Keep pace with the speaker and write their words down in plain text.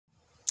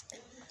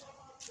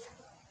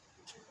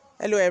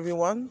Hello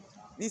everyone,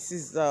 this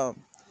is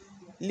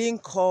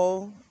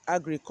Lincoln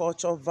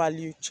Agriculture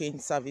Value Chain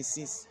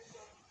Services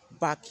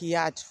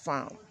backyard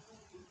farm.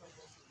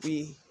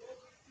 We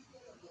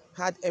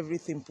had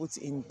everything put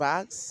in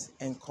bags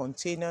and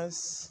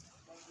containers.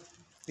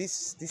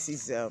 This thing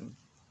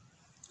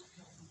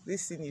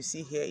you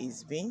see here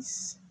is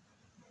beans.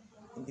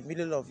 In the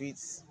middle of it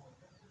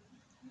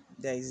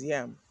there is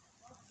yam.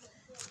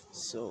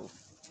 So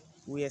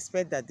we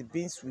expect that the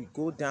beans will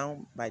go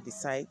down by the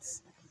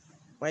sides,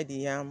 while the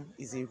yam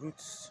is a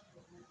root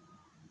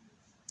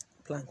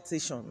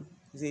plantation,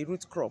 is a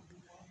root crop.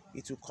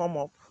 It will come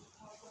up.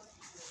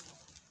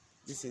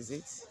 This is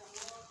it.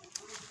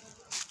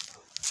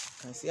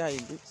 You can see how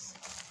it looks,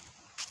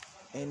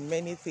 and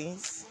many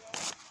things.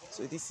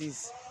 So this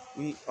is,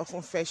 we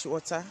often fetch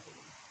water,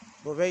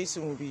 but very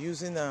soon we'll be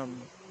using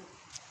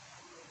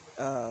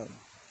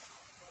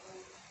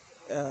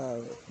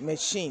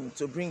machine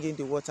to bring in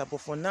the water. But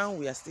for now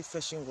we are still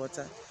fetching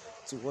water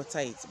to water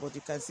it. But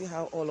you can see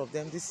how all of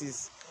them, this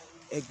is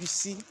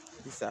egusi,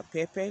 these are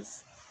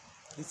peppers,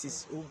 this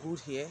is ugu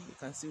here, you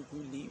can see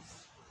ugu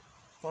leaf,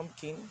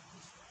 pumpkin,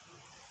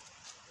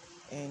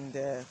 and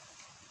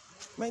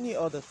many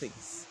other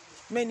things,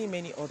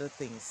 many other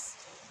things.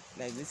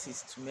 Like this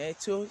is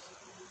tomato,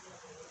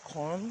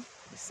 corn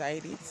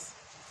beside it.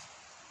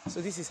 So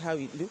this is how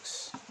it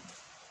looks.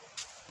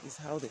 This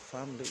is how the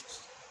farm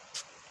looks.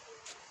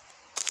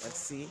 Let's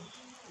see,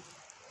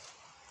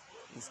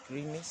 it's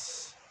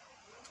greenish.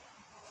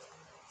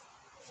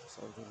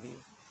 So the leaf.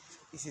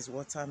 This is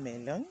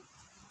watermelon.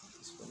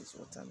 This one is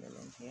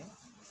watermelon here,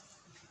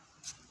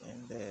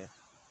 and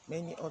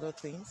many other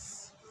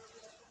things.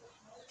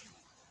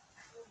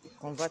 We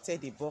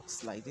converted the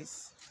box like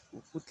this.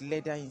 We put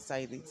leather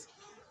inside it,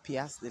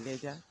 pierce the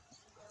leather,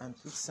 and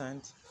put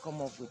sand.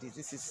 Come up with it.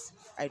 This is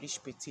Irish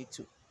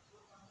potato.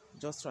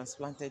 Just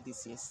transplanted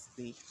this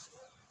yesterday,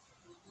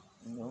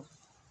 and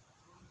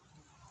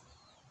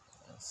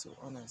so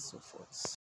on and so forth.